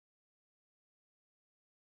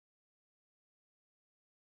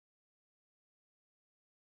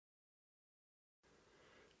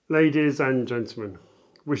Ladies and gentlemen,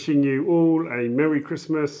 wishing you all a Merry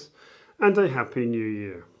Christmas and a Happy New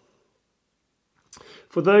Year.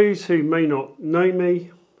 For those who may not know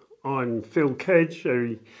me, I'm Phil Kedge,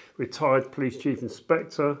 a retired Police Chief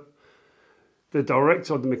Inspector, the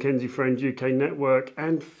Director of the Mckenzie Friends UK Network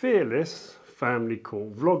and fearless family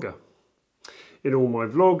court vlogger. In all my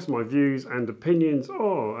vlogs, my views and opinions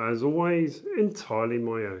are, as always, entirely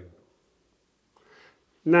my own.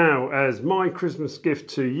 Now, as my Christmas gift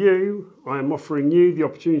to you, I am offering you the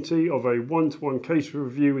opportunity of a one-to-one case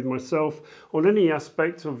review with myself on any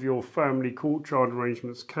aspect of your family court child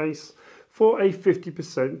arrangements case for a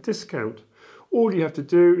 50% discount. All you have to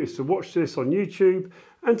do is to watch this on YouTube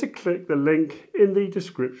and to click the link in the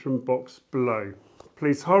description box below.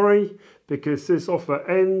 Please hurry because this offer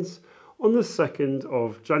ends on the 2nd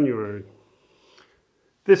of January.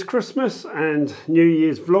 This Christmas and New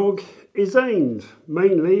Year's vlog is aimed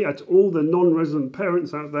mainly at all the non-resident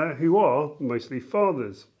parents out there who are mostly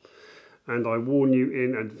fathers. And I warn you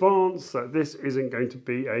in advance that this isn't going to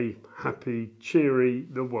be a happy, cheery,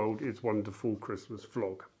 the world is wonderful Christmas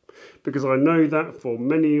vlog. Because I know that for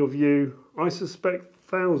many of you, I suspect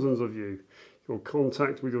thousands of you, your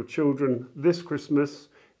contact with your children this Christmas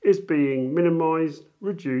is being minimised,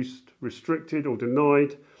 reduced, restricted or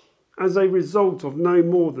denied as a result of no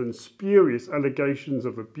more than spurious allegations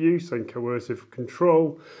of abuse and coercive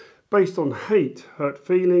control based on hate, hurt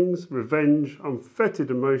feelings, revenge, unfettered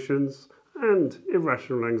emotions and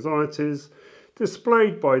irrational anxieties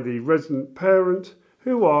displayed by the resident parent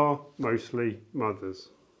who are mostly mothers.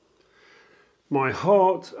 My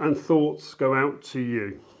heart and thoughts go out to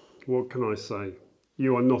you. What can I say?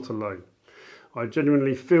 You are not alone. I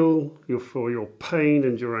genuinely feel for your pain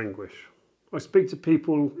and your anguish. I speak to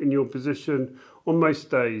people in your position on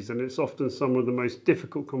most days, and it's often some of the most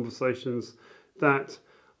difficult conversations that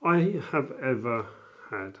I have ever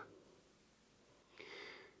had.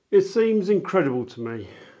 It seems incredible to me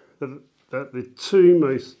that the two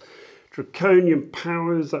most draconian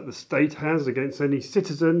powers that the state has against any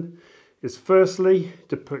citizen is firstly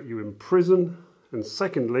to put you in prison and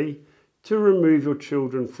secondly to remove your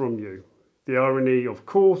children from you. The irony, of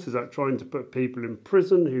course, is that trying to put people in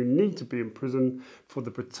prison who need to be in prison for the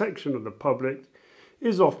protection of the public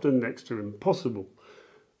is often next to impossible.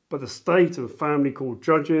 But the state and family court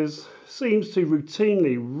judges seems to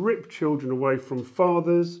routinely rip children away from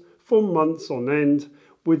fathers for months on end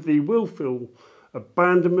with the willful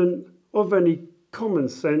abandonment of any common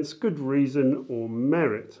sense, good reason or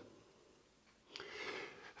merit.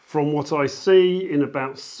 From what I see in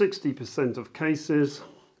about 60% of cases,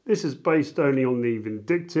 this is based only on the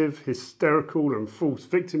vindictive, hysterical and false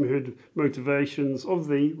victimhood motivations of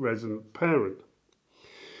the resident parent.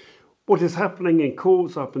 What is happening in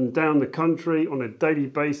courts up and down the country on a daily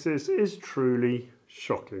basis is truly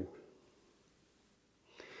shocking.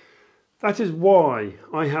 That is why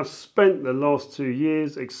I have spent the last 2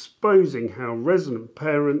 years exposing how resident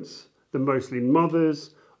parents, the mostly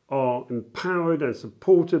mothers, are empowered and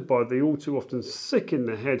supported by the all too often sick in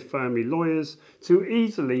the head family lawyers to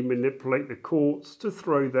easily manipulate the courts to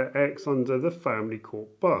throw their ex under the family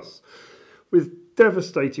court bus, with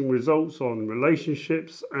devastating results on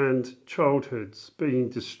relationships and childhoods being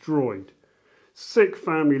destroyed. Sick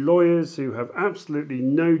family lawyers who have absolutely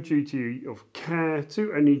no duty of care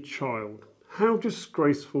to any child. How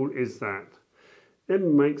disgraceful is that? It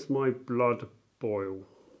makes my blood boil.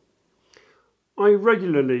 I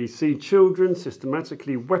regularly see children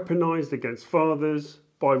systematically weaponised against fathers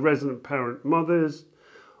by resident parent mothers,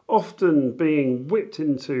 often being whipped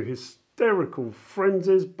into hysterical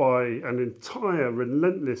frenzies by an entire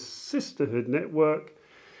relentless sisterhood network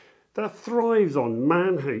that thrives on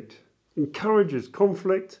man-hate, encourages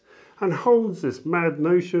conflict and holds this mad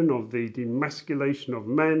notion of the demasculation of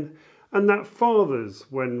men and that fathers,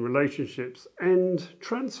 when relationships end,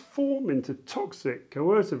 transform into toxic,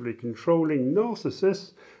 coercively controlling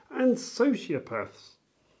narcissists and sociopaths.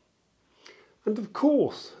 And of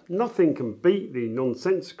course, nothing can beat the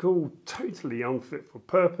nonsensical, totally unfit for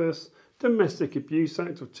purpose Domestic Abuse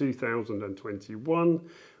Act of 2021,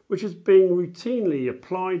 which is being routinely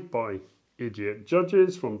applied by idiot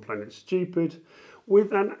judges from Planet Stupid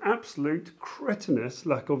with an absolute cretinous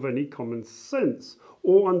lack of any common sense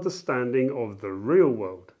or understanding of the real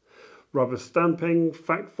world. Rubber stamping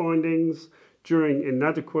fact findings during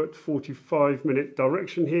inadequate 45-minute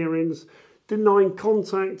direction hearings, denying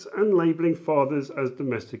contact and labelling fathers as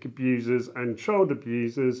domestic abusers and child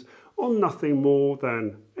abusers on nothing more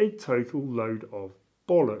than a total load of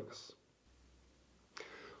bollocks.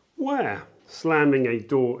 Where slamming a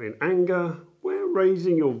door in anger, where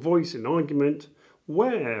raising your voice in argument,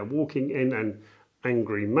 where walking in an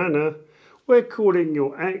angry manner, where calling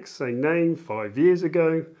your ex a name 5 years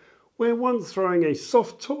ago, where once throwing a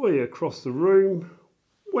soft toy across the room,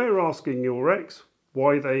 where asking your ex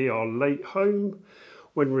why they are late home,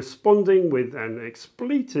 when responding with an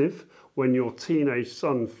expletive when your teenage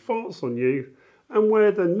son farts on you, and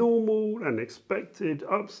where the normal and expected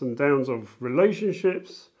ups and downs of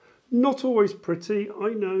relationships, not always pretty, I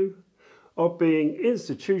know, are being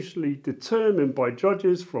institutionally determined by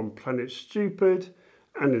judges from Planet Stupid,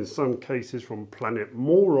 and in some cases from Planet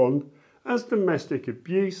Moron, as domestic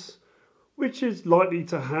abuse, which is likely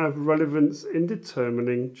to have relevance in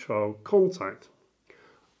determining child contact.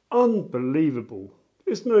 Unbelievable.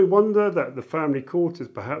 It's no wonder that the family court is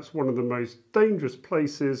perhaps one of the most dangerous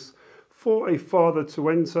places for a father to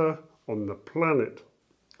enter on the planet.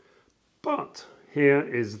 But here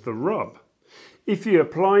is the rub. If you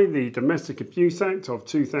apply the Domestic Abuse Act of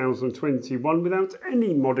 2021 without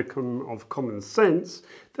any modicum of common sense,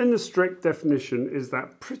 then the strict definition is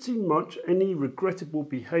that pretty much any regrettable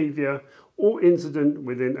behaviour or incident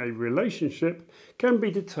within a relationship can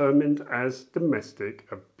be determined as domestic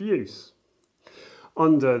abuse.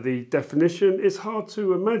 Under the definition, it's hard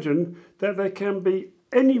to imagine that there can be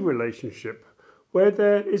any relationship where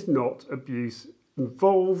there is not abuse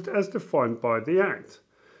involved as defined by the Act.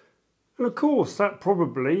 And of course, that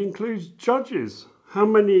probably includes judges. How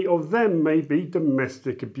many of them may be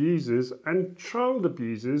domestic abusers and child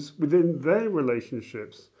abusers within their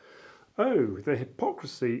relationships? Oh, the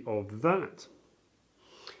hypocrisy of that.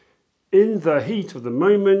 In the heat of the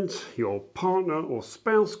moment, your partner or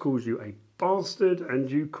spouse calls you a bastard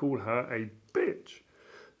and you call her a bitch.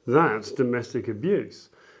 That's domestic abuse.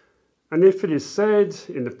 And if it is said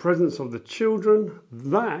in the presence of the children,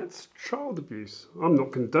 that's child abuse. I'm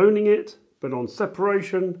not condoning it, but on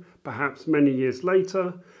separation, perhaps many years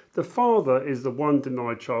later, the father is the one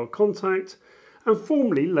denied child contact and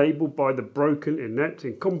formally labelled by the broken, inept,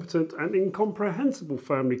 incompetent and incomprehensible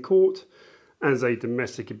family court as a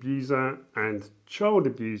domestic abuser and child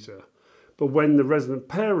abuser. But when the resident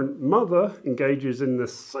parent mother engages in the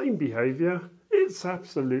same behaviour, it's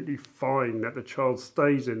absolutely fine that the child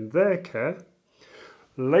stays in their care.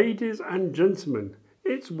 Ladies and gentlemen,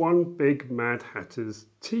 it's one big Mad Hatter's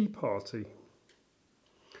tea party.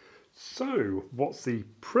 So, what's the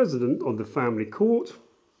president of the family court,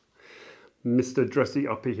 Mr. Dressy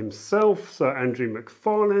Uppy himself, Sir Andrew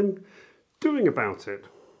McFarlane, doing about it?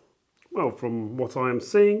 Well, from what I am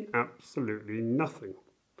seeing, absolutely nothing.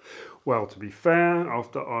 Well, to be fair,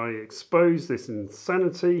 after I exposed this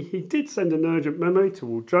insanity, he did send an urgent memo to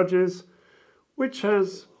all judges, which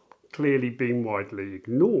has clearly been widely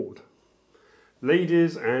ignored.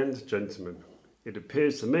 Ladies and gentlemen, it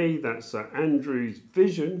appears to me that Sir Andrew's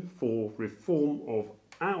vision for reform of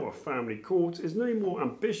our family court is no more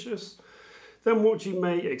ambitious than what you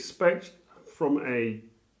may expect from a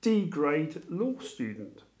D-grade law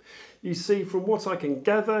student. You see, from what I can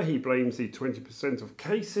gather, he blames the 20% of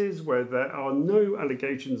cases where there are no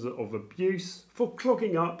allegations of abuse for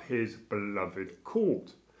clogging up his beloved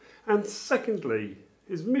court. And secondly,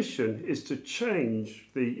 his mission is to change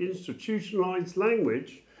the institutionalised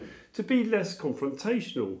language to be less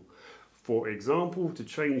confrontational. For example, to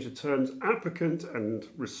change the terms applicant and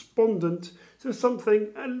respondent to something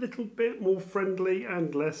a little bit more friendly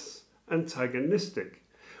and less antagonistic,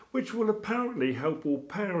 which will apparently help all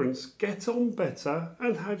parents get on better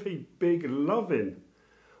and have a big love-in.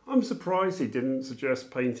 I'm surprised he didn't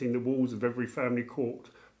suggest painting the walls of every family court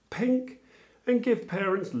pink and give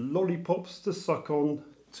parents lollipops to suck on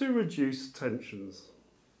to reduce tensions.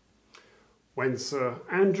 When Sir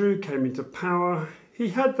Andrew came into power, he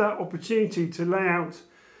had that opportunity to lay out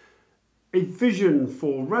a vision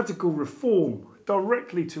for radical reform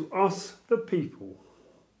directly to us, the people,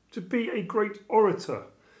 to be a great orator,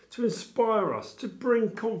 to inspire us, to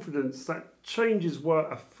bring confidence that changes were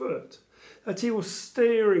afoot, that he was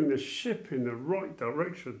steering the ship in the right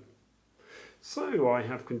direction. So I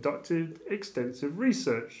have conducted extensive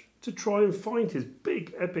research to try and find his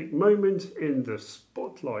big epic moment in the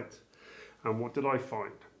spotlight. And what did I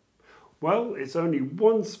find? Well, it's only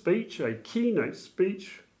one speech, a keynote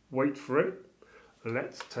speech. Wait for it.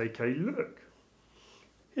 Let's take a look.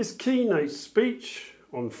 His keynote speech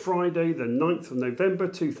on Friday the 9th of November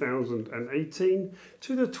 2018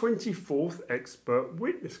 to the 24th Expert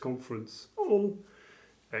Witness Conference on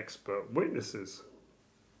expert witnesses.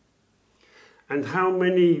 And how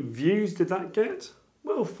many views did that get?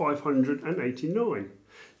 Well, 589.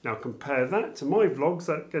 Now compare that to my vlogs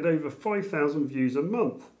that get over 5,000 views a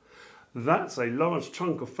month. That's a large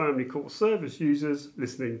chunk of family court service users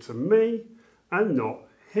listening to me and not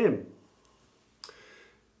him.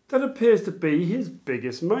 That appears to be his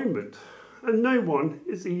biggest moment, and no one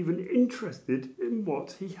is even interested in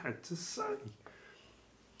what he had to say.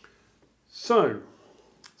 So,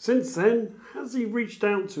 since then, has he reached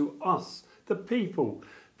out to us, the people,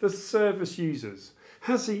 the service users?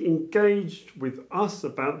 Has he engaged with us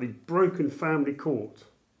about the broken family court?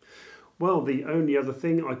 Well, the only other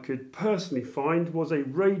thing I could personally find was a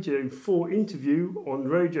Radio 4 interview on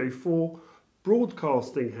Radio 4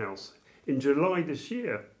 Broadcasting House in July this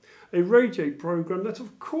year. A radio programme that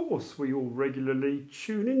of course we all regularly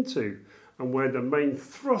tune into, and where the main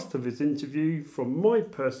thrust of his interview, from my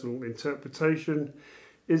personal interpretation,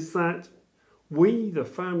 is that we, the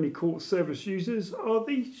family court service users, are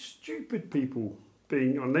the stupid people,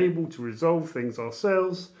 being unable to resolve things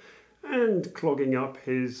ourselves and clogging up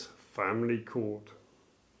his family court.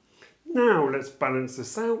 Now let's balance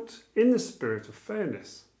this out in the spirit of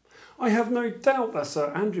fairness. I have no doubt that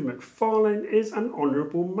Sir Andrew Macfarlane is an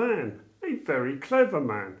honourable man, a very clever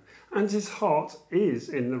man, and his heart is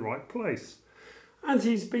in the right place. And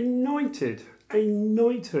he's been knighted, a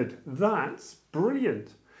knighthood, that's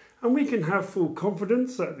brilliant. And we can have full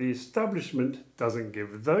confidence that the establishment doesn't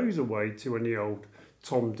give those away to any old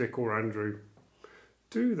Tom, Dick or Andrew,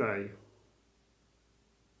 do they?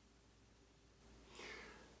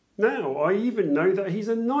 Now, I even know that he's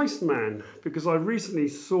a nice man because I recently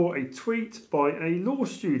saw a tweet by a law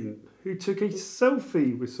student who took a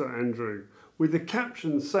selfie with Sir Andrew with the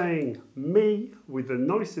caption saying, "Me with the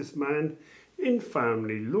nicest man in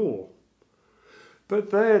family law."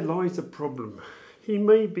 But there lies a problem. He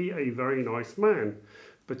may be a very nice man,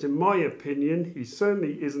 but in my opinion, he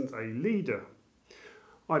certainly isn't a leader.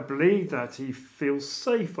 I believe that he feels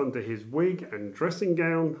safe under his wig and dressing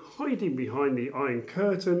gown, hiding behind the iron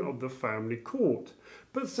curtain of the family court,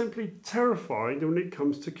 but simply terrified when it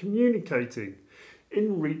comes to communicating,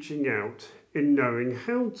 in reaching out, in knowing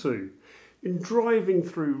how to, in driving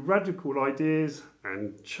through radical ideas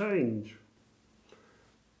and change.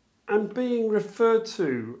 And being referred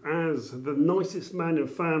to as the nicest man in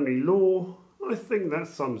family law, I think that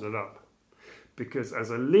sums it up. Because as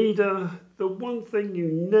a leader, the one thing you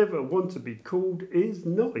never want to be called is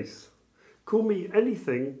nice. Call me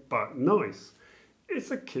anything but nice.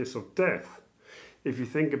 It's a kiss of death. If you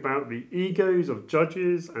think about the egos of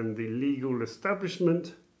judges and the legal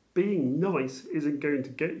establishment, being nice isn't going to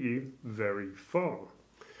get you very far.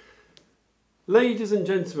 Ladies and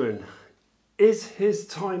gentlemen, is his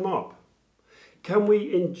time up? Can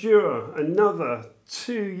we endure another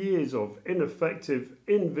 2 years of ineffective,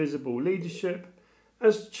 invisible leadership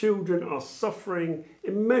as children are suffering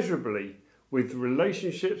immeasurably with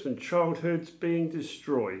relationships and childhoods being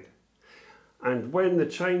destroyed? And when the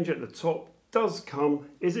change at the top does come,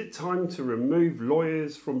 is it time to remove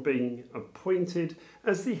lawyers from being appointed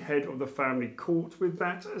as the head of the family court with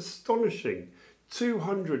that astonishing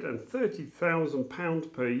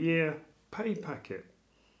 £230,000 per year pay packet?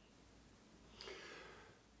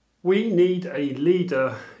 We need a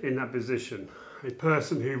leader in that position, a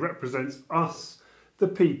person who represents us, the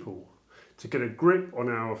people, to get a grip on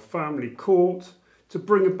our family court, to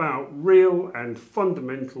bring about real and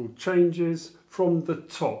fundamental changes from the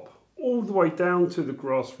top, all the way down to the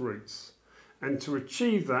grassroots, and to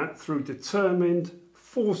achieve that through determined,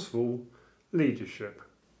 forceful leadership.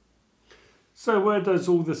 So where does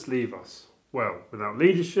all this leave us? Well, without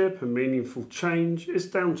leadership and meaningful change, it's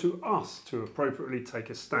down to us to appropriately take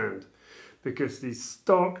a stand, because the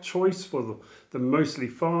stark choice for the mostly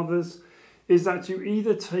fathers is that you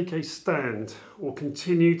either take a stand or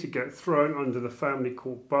continue to get thrown under the family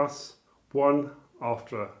court bus, one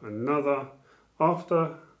after another,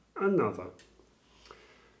 after another.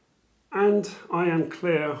 And I am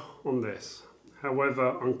clear on this,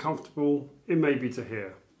 however uncomfortable it may be to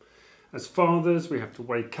hear. As fathers, we have to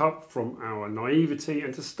wake up from our naivety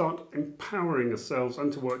and to start empowering ourselves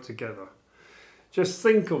and to work together. Just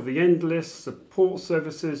think of the endless support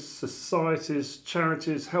services, societies,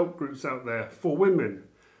 charities, help groups out there for women,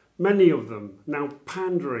 many of them now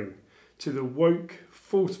pandering to the woke,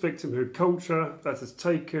 false victimhood culture that has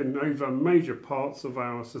taken over major parts of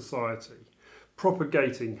our society,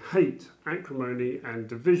 propagating hate, acrimony and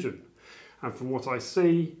division. And from what I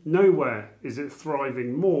see, nowhere is it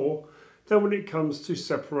thriving more than when it comes to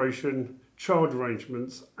separation, child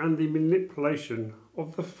arrangements and the manipulation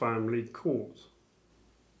of the family court.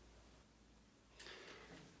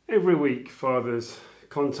 Every week, fathers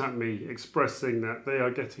contact me expressing that they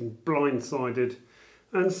are getting blindsided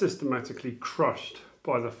and systematically crushed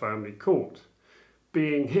by the family court,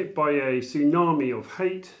 being hit by a tsunami of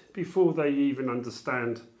hate before they even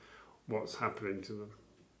understand what's happening to them.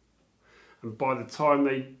 and by the time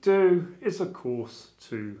they do, it's of course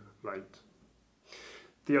too late.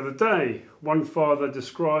 The other day, one father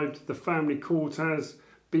described the family court as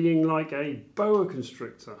being like a boa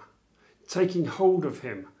constrictor, taking hold of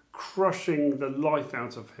him, crushing the life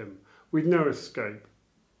out of him, with no escape.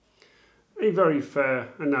 A very fair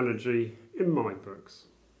analogy in my books.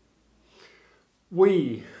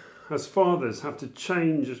 We, as fathers, have to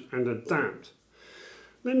change and adapt.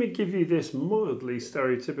 Let me give you this mildly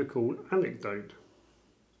stereotypical anecdote.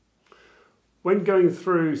 When going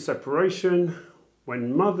through separation,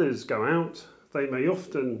 when mothers go out, they may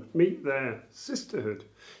often meet their sisterhood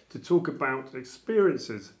to talk about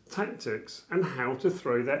experiences, tactics, and how to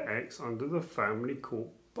throw their ex under the family court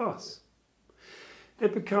bus.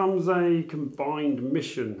 It becomes a combined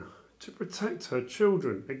mission to protect her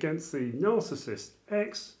children against the narcissist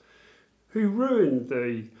ex who ruined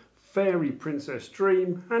the fairy princess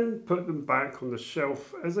dream and put them back on the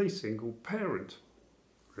shelf as a single parent.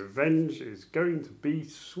 Revenge is going to be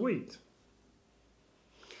sweet.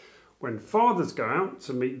 When fathers go out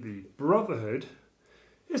to meet the brotherhood,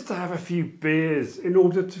 it's to have a few beers in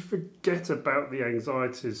order to forget about the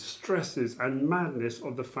anxieties, stresses and madness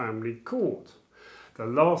of the family court. The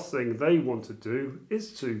last thing they want to do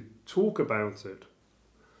is to talk about it.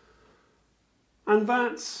 And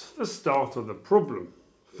that's the start of the problem.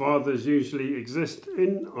 Fathers usually exist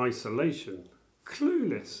in isolation,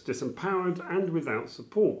 clueless, disempowered and without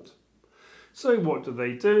support. So what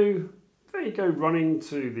do? They go running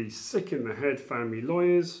to the sick in the head family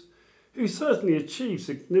lawyers who certainly achieve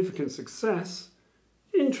significant success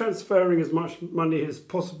in transferring as much money as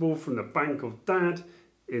possible from the bank of dad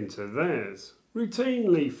into theirs,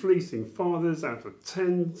 routinely fleecing fathers out of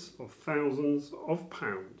tens of thousands of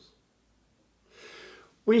pounds.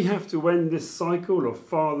 We have to end this cycle of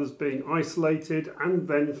fathers being isolated and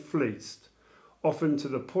then fleeced, often to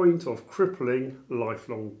the point of crippling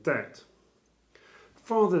lifelong debt.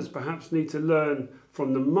 Fathers perhaps need to learn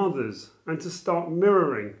from the mothers and to start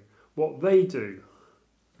mirroring what they do.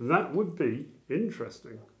 That would be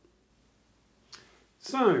interesting.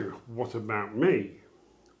 So, what about me?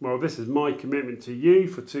 Well, this is my commitment to you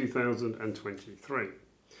for 2023.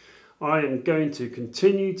 I am going to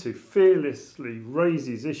continue to fearlessly raise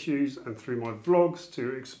these issues and through my vlogs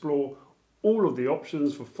to explore all of the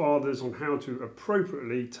options for fathers on how to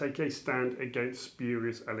appropriately take a stand against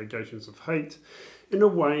spurious allegations of hate in a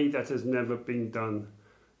way that has never been done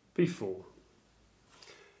before.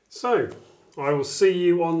 So, I will see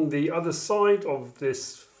you on the other side of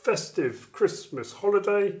this festive Christmas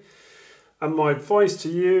holiday, and my advice to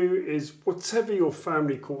you is whatever your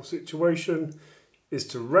family court situation is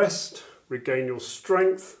to rest, regain your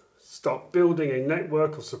strength, start building a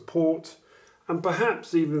network of support, and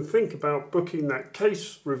perhaps even think about booking that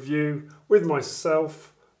case review with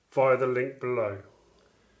myself via the link below.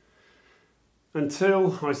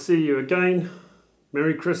 Until I see you again,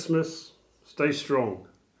 Merry Christmas, stay strong,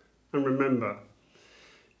 and remember,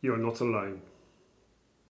 you are not alone.